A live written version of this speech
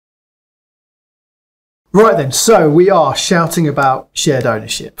Right then, so we are shouting about shared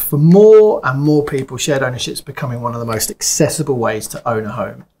ownership. For more and more people, shared ownership is becoming one of the most accessible ways to own a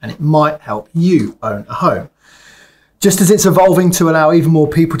home, and it might help you own a home. Just as it's evolving to allow even more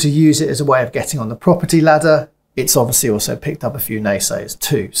people to use it as a way of getting on the property ladder, it's obviously also picked up a few naysayers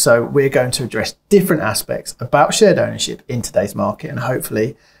too. So we're going to address different aspects about shared ownership in today's market and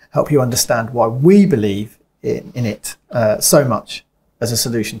hopefully help you understand why we believe in it so much as a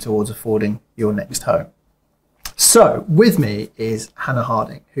solution towards affording your next home. So with me is Hannah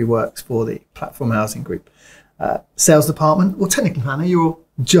Harding, who works for the Platform Housing Group sales department. Well, technically, Hannah, you're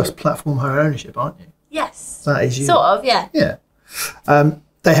just Platform Home Ownership, aren't you? Yes. That is you. Sort of, yeah. Yeah.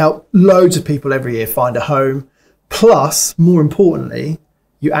 They help loads of people every year find a home. Plus, more importantly,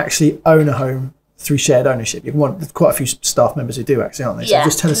 you actually own a home through shared ownership. There's quite a few staff members who do actually, aren't they? So yeah,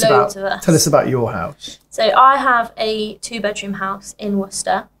 just tell us about your house. So I have a 2-bedroom house in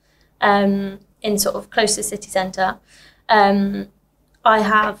Worcester. In sort of close to the city centre. I own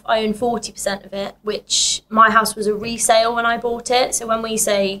 40% of it, which my house was a resale when I bought it. So when we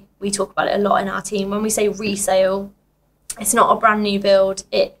talk about it a lot in our team, when we say resale, it's not a brand new build,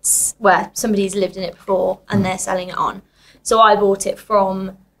 it's where somebody's lived in it before and they're selling it on. So I bought it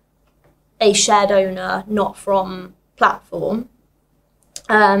from a shared owner, not from Platform.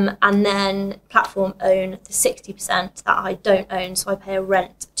 And then Platform own the 60% that I don't own, so I pay a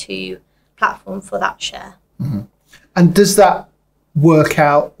rent to Platform for that share. Mm-hmm. And does that work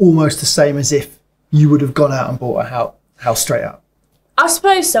out almost the same as if you would have gone out and bought a house straight up? I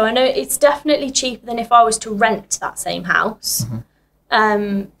suppose so. I know it's definitely cheaper than if I was to rent that same house,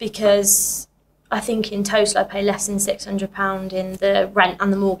 because I think in total I pay less than £600 in the rent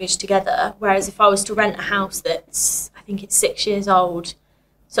and the mortgage together, whereas if I was to rent a house that's, I think it's 6 years old,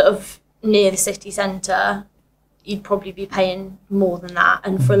 sort of near the city centre, you'd probably be paying more than that.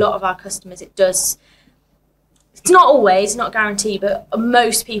 And for a lot of our customers, it's not always, not guaranteed, but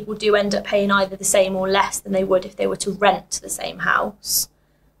most people do end up paying either the same or less than they would if they were to rent the same house.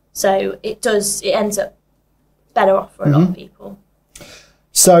 So it ends up better off for a lot of people.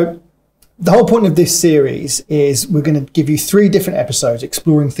 So the whole point of this series is we're going to give you 3 different episodes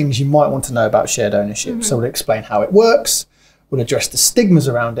exploring things you might want to know about shared ownership. So we'll explain how it works, we'll address the stigmas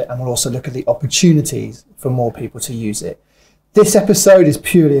around it, and we'll also look at the opportunities for more people to use it. This episode is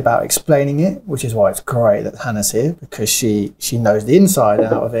purely about explaining it, which is why it's great that Hannah's here, because she knows the inside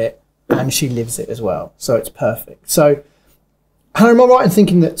out of it and she lives it as well. So it's perfect. So Hannah, am I right in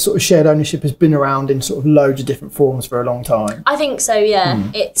thinking that sort of shared ownership has been around in sort of loads of different forms for a long time? I think so, yeah.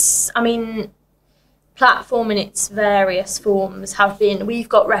 Platform in its various forms we've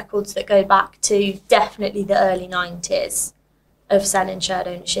got records that go back to definitely the early 90s of selling shared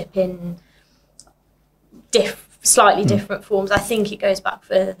ownership in slightly different forms. I think it goes back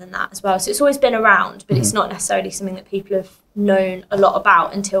further than that as well. So it's always been around, but it's not necessarily something that people have known a lot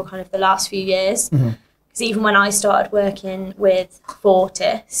about until kind of the last few years. Because even when I started working with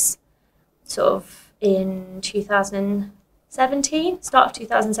Fortis, sort of in 2017, start of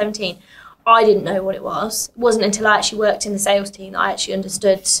 2017, I didn't know what it was. It wasn't until I actually worked in the sales team that I actually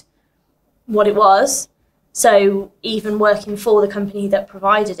understood what it was. So even working for the company that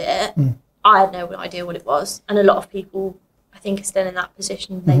provided it, I had no idea what it was. And a lot of people, I think, are still in that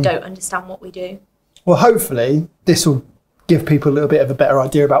position. They don't understand what we do. Well, hopefully this will give people a little bit of a better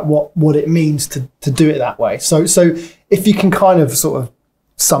idea about what it means to do it that way. So if you can kind of sort of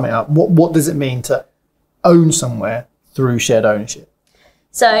sum it up, what does it mean to own somewhere through shared ownership?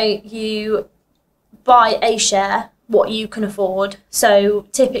 So you buy a share, what you can afford. So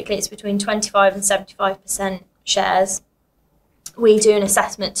typically it's between 25 and 75% shares. We do an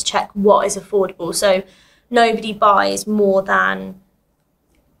assessment to check what is affordable. So nobody buys more than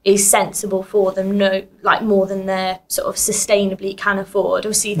is sensible for them, more than they sort of sustainably can afford.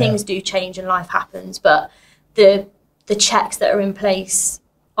 Obviously things do change and life happens, but the checks that are in place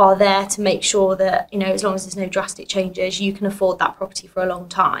are there to make sure that, as long as there's no drastic changes, you can afford that property for a long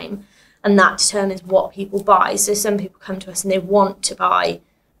time. And that determines what people buy. So some people come to us and they want to buy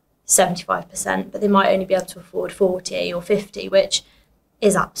 75%, but they might only be able to afford 40 or 50, which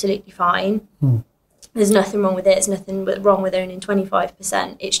is absolutely fine. There's nothing wrong with it. There's nothing wrong with owning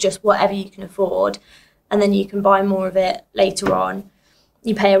 25%. It's just whatever you can afford, and then you can buy more of it later on.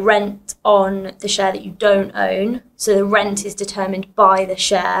 You pay a rent on the share that you don't own. So the rent is determined by the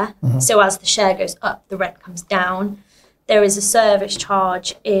share. So as the share goes up, the rent comes down. There is a service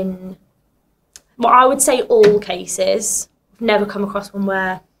charge in, I would say all cases. I've never come across one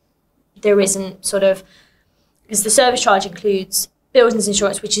where there isn't because the service charge includes buildings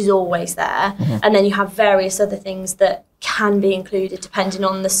insurance, which is always there. And then you have various other things that can be included depending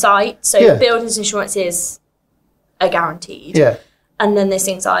on the site. So buildings insurance is a guaranteed. Yeah. And then there's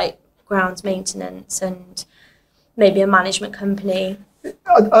things like grounds maintenance and maybe a management company.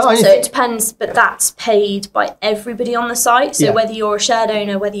 So it depends, but that's paid by everybody on the site. So whether you're a shared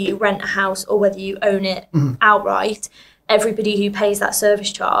owner, whether you rent a house or whether you own it outright, everybody who pays that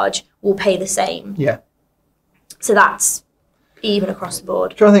service charge will pay the same. Yeah. So that's even across the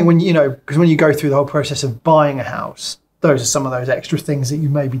board. I think because when you go through the whole process of buying a house, those are some of those extra things that you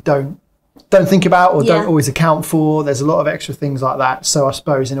maybe don't think about or don't always account for. There's a lot of extra things like that. So I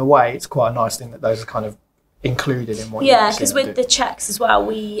suppose in a way it's quite a nice thing that those are kind of included in what because with the checks as well,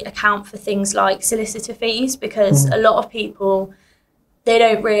 we account for things like solicitor fees, because a lot of people, they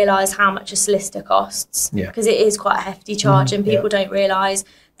don't realise how much a solicitor costs, because it is quite a hefty charge, and people don't realise.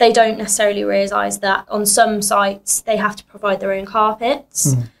 They don't necessarily realise that on some sites they have to provide their own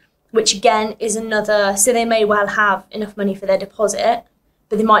carpets, which again is another. So they may well have enough money for their deposit,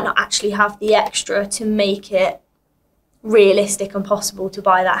 but they might not actually have the extra to make it realistic and possible to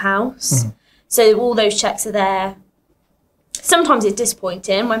buy that house. So all those checks are there. Sometimes it's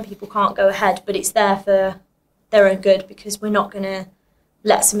disappointing when people can't go ahead, but it's there for their own good, because we're not going to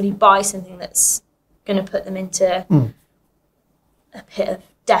let somebody buy something that's going to put them into a pit of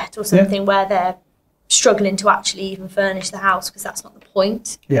debt or something where they're struggling to actually even furnish the house, because that's not the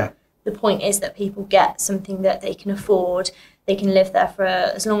point. Yeah. The point is that people get something that they can afford. They can live there for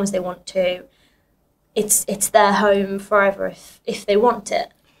as long as they want to. It's their home forever if they want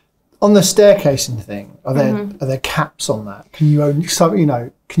it. On the staircasing thing, are there caps on that? Can you only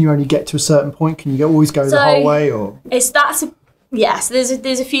can you only get to a certain point? Can you always go the whole way, or So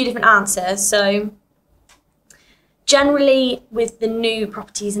there's a few different answers. So generally with the new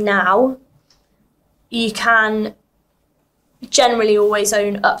properties now, you can generally always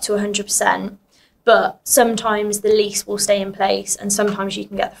own up to 100%, but sometimes the lease will stay in place and sometimes you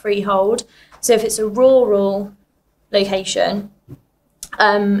can get the freehold. So if it's a rural location,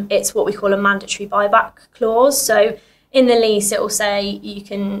 it's what we call a mandatory buyback clause. So in the lease, it will say you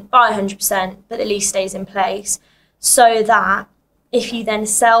can buy 100%, but the lease stays in place, so that if you then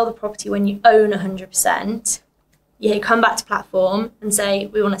sell the property when you own 100%, you come back to platform and say,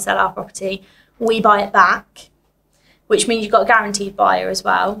 we want to sell our property, we buy it back, which means you've got a guaranteed buyer as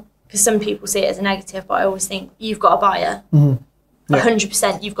well, because some people see it as a negative, but I always think you've got a buyer.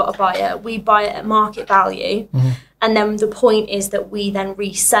 100% you've got a buyer. We buy it at market value. And then the point is that we then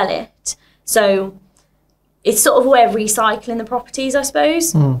resell it. So it's sort of a way of recycling the properties, I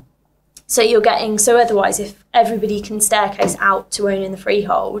suppose. So otherwise, if everybody can staircase out to owning the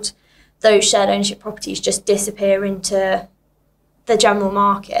freehold, those shared ownership properties just disappear into the general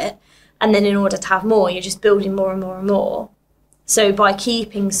market. And then in order to have more, you're just building more and more and more. So by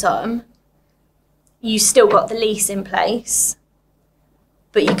keeping some, you still got the lease in place,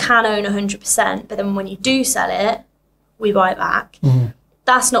 but you can own 100%. But then when you do sell it, we buy it back.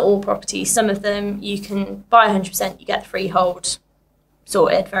 That's not all properties. Some of them you can buy 100%, you get the freehold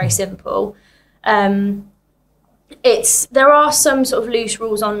sorted, very simple. There are some sort of loose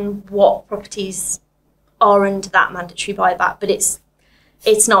rules on what properties are under that mandatory buyback, but it's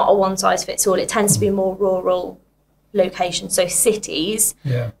not a one size fits all. It tends to be a more rural location. So cities,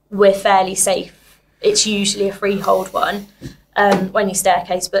 we're fairly safe. It's usually a freehold one when you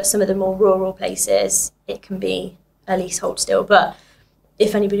staircase, but some of the more rural places, it can be a leasehold still. But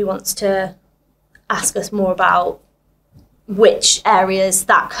if anybody wants to ask us more about which areas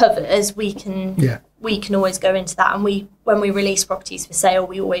that covers, we can always go into that. And when we release properties for sale,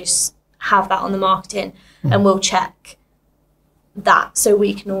 we always have that on the marketing, and we'll check that, so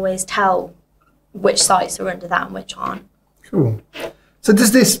we can always tell which sites are under that and which aren't. Cool. So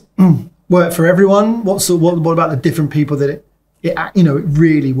does this work for everyone? What about the different people that it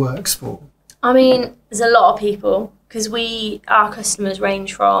really works for? I mean, there's a lot of people, because our customers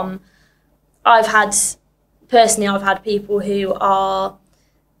range from, I've had people who are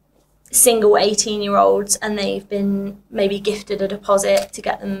single 18-year-olds and they've been maybe gifted a deposit to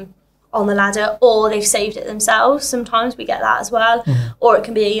get them on the ladder, or they've saved it themselves. Sometimes we get that as well. Or it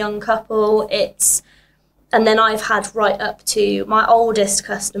can be a young couple. And then I've had right up to, my oldest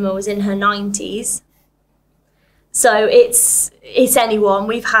customer was in her 90s. So it's anyone.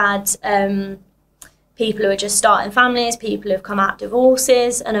 We've had people who are just starting families, people who have come out of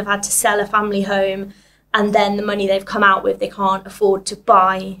divorces and have had to sell a family home, and then the money they've come out with, they can't afford to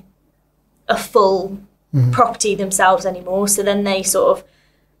buy a full property themselves anymore. So then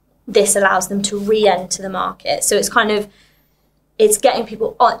this allows them to re-enter the market. So it's getting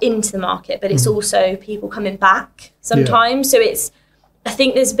people into the market, but it's also people coming back sometimes. So I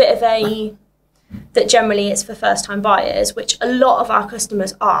think there's a bit of that generally it's for first-time buyers, which a lot of our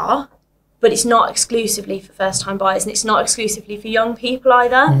customers are, but it's not exclusively for first-time buyers, and it's not exclusively for young people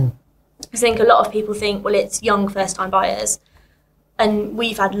either. I think a lot of people think, well, it's young first-time buyers, and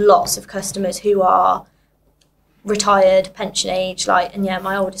we've had lots of customers who are retired, pension age, and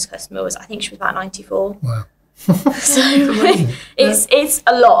my oldest customer I think she was about 94. Wow. So it's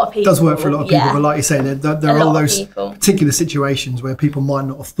a lot of people. It does work for a lot of people, but like you say, there are all those particular situations where people might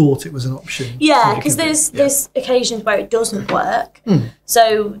not have thought it was an option. Yeah, because there's occasions where it doesn't work.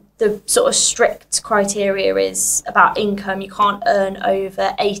 So the sort of strict criteria is about income. You can't earn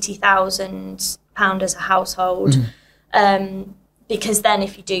over £80,000 as a household, because then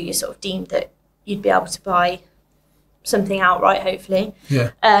if you do, you're sort of deemed that you'd be able to buy something outright, hopefully. Yeah.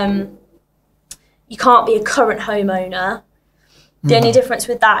 You can't be a current homeowner. The only difference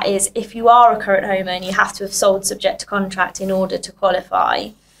with that is if you are a current homeowner, you have to have sold subject to contract in order to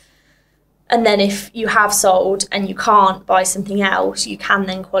qualify. And then if you have sold and you can't buy something else, you can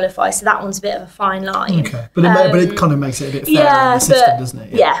then qualify. So that one's a bit of a fine line. Okay, but it kind of makes it a bit fairer in the system, doesn't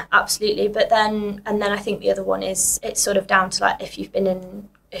it? Yeah, absolutely. But then I think the other one is it's sort of down to if you've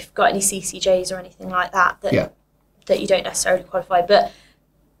got any CCJs or anything like that that you don't necessarily qualify. But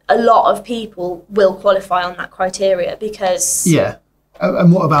a lot of people will qualify on that criteria because... Yeah.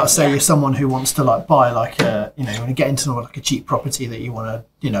 And what about, say, if someone who wants to buy you want to get into a cheap property that you want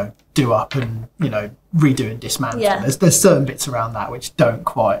to, do up and, redo and dismantle. Yeah. There's certain bits around that which it doesn't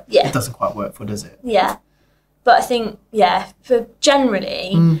quite work for, does it? Yeah. But I think, for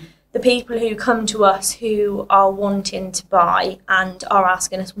generally, the people who come to us who are wanting to buy and are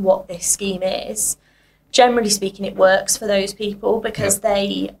asking us what this scheme is, generally speaking, it works for those people because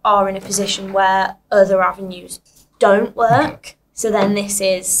they are in a position where other avenues don't work. Okay. So then this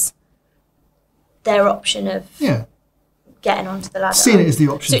is their option of getting onto the ladder. Seeing it as the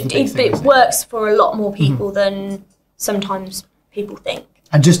option. So it works for a lot more people than sometimes people think.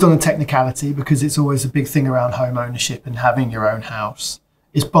 And just on a technicality, because it's always a big thing around home ownership and having your own house,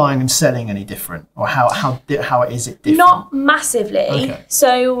 is buying and selling any different? Or how is it different? Not massively. Okay.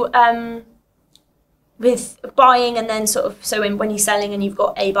 So with buying and then when you're selling and you've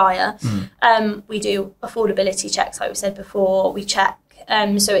got a buyer, we do affordability checks, like we said before. We check,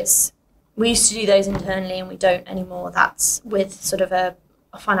 we used to do those internally and we don't anymore. That's with sort of a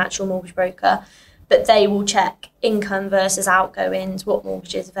financial mortgage broker, but they will check income versus outgoings, what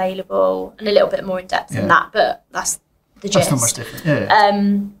mortgage is available, and a little bit more in depth than that, but that's the gist. That's not much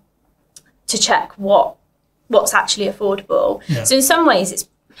different. To check what's actually affordable. Yeah. So in some ways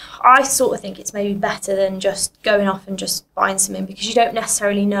I sort of think it's maybe better than just going off and just buying something, because you don't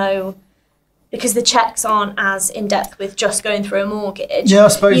necessarily know, because the checks aren't as in depth with just going through a mortgage. Yeah, I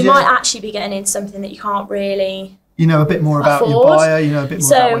suppose you might actually be getting into something that you can't really a bit more about your buyer, a bit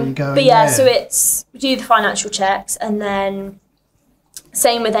more about where you're going. But so we do the financial checks, and then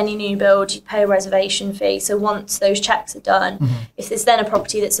same with any new build, you pay a reservation fee. So once those checks are done, if there's then a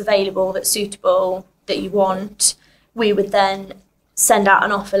property that's available, that's suitable, that you want, we would then send out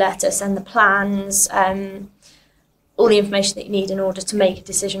an offer letter, send the plans, all the information that you need in order to make a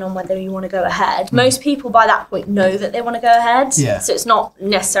decision on whether you want to go ahead. Most people by that point know that they want to go ahead, so it's not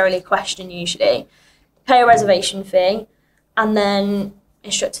necessarily a question usually. Pay a reservation fee and then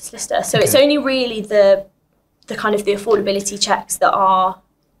instruct a solicitor. So it's only really the kind of the affordability checks that are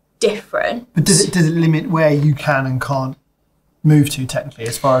different. But does it limit where you can and can't move to technically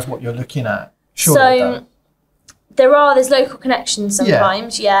as far as what you're looking at? Sure. There's local connections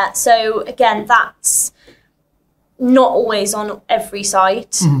sometimes, So again, that's not always on every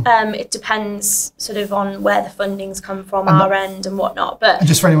site. It depends sort of on where the funding's come from, our end and whatnot. But and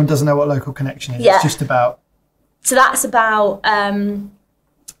just for anyone who doesn't know what local connection is, it's just about... So that's about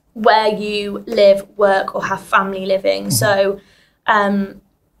where you live, work or have family living. So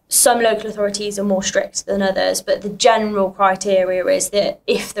some local authorities are more strict than others, but the general criteria is that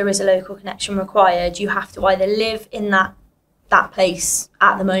if there is a local connection required, you have to either live in that place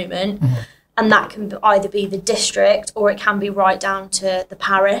at the moment, and that can either be the district or it can be right down to the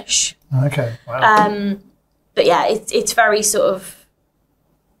parish. Okay, wow. But it's very sort of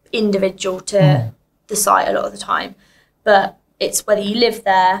individual to the site a lot of the time. But it's whether you live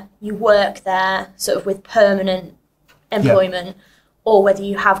there, you work there, sort of with permanent employment, or whether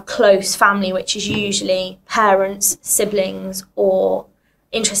you have close family, which is usually parents, siblings, or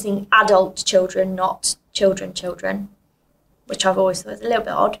interesting adult children, not children, which I've always thought was a little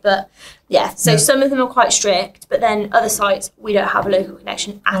bit odd. But some of them are quite strict, but then other sites, we don't have a local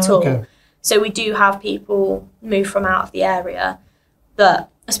connection at all. So we do have people move from out of the area. But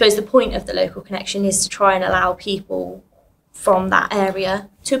I suppose the point of the local connection is to try and allow people from that area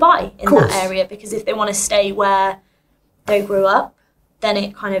to buy in that area, because if they want to stay where they grew up, then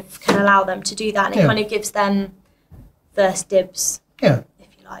it kind of can allow them to do that, and it kind of gives them first dibs, if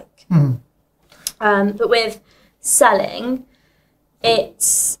you like. But with selling,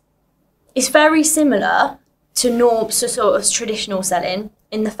 it's very similar to sort of traditional selling,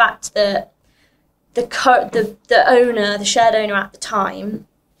 in the fact that the owner, the shared owner at the time,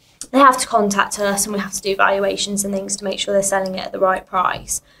 they have to contact us and we have to do valuations and things to make sure they're selling it at the right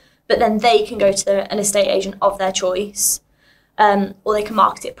price. But then they can go to an estate agent of their choice, or they can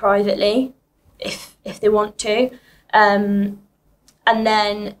market it privately if they want to. And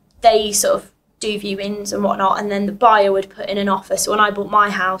then they sort of do viewings and whatnot, and then the buyer would put in an offer. So when I bought my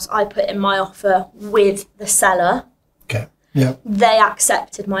house, I put in my offer with the seller. Okay. Yeah. They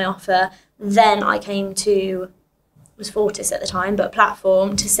accepted my offer. Then I came to, it was Fortis at the time, but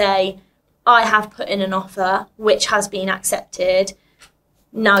platform, to say, I have put in an offer which has been accepted.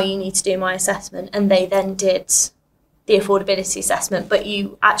 Now you need to do my assessment. And they then did the affordability assessment, but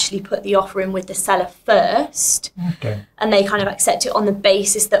you actually put the offer in with the seller first. Okay. And they kind of accept it on the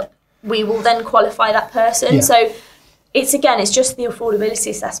basis that we will then qualify that person. Yeah. So it's just the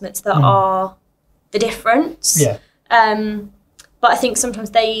affordability assessments that are the difference. Yeah. But I think sometimes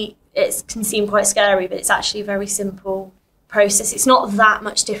it can seem quite scary, but it's actually a very simple process. It's not that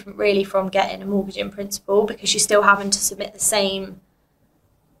much different really from getting a mortgage in principle, because you're still having to submit the same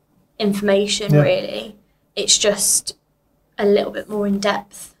information really. It's just a little bit more in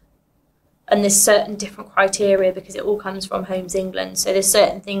depth. And there's certain different criteria, because it all comes from Homes England. So there's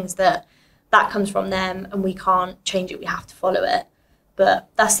certain things that comes from them and we can't change it, we have to follow it. But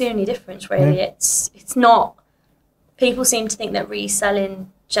that's the only difference really. It's not, people seem to think that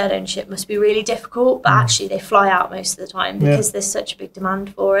reselling shared ownership must be really difficult, but actually they fly out most of the time because there's such a big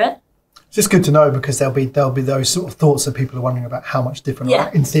demand for it. It's just good to know, because there'll be those sort of thoughts that people are wondering about how much different,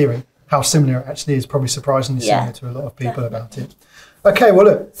 in theory, how similar it actually is, probably surprisingly similar to a lot of people about it. Okay, well,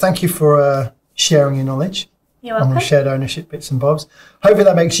 look, thank you for sharing your knowledge on the shared ownership bits and bobs. Hopefully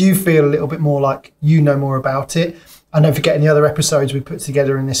that makes you feel a little bit more like you know more about it. And don't forget, in the other episodes we put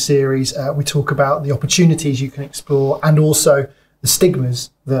together in this series, we talk about the opportunities you can explore and also the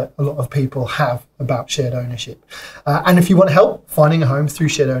stigmas that a lot of people have about shared ownership. And if you want help finding a home through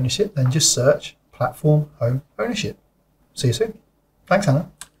shared ownership, then just search Platform Home Ownership. See you soon. Thanks,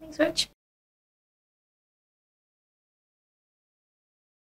 Anna. Thanks, Rich.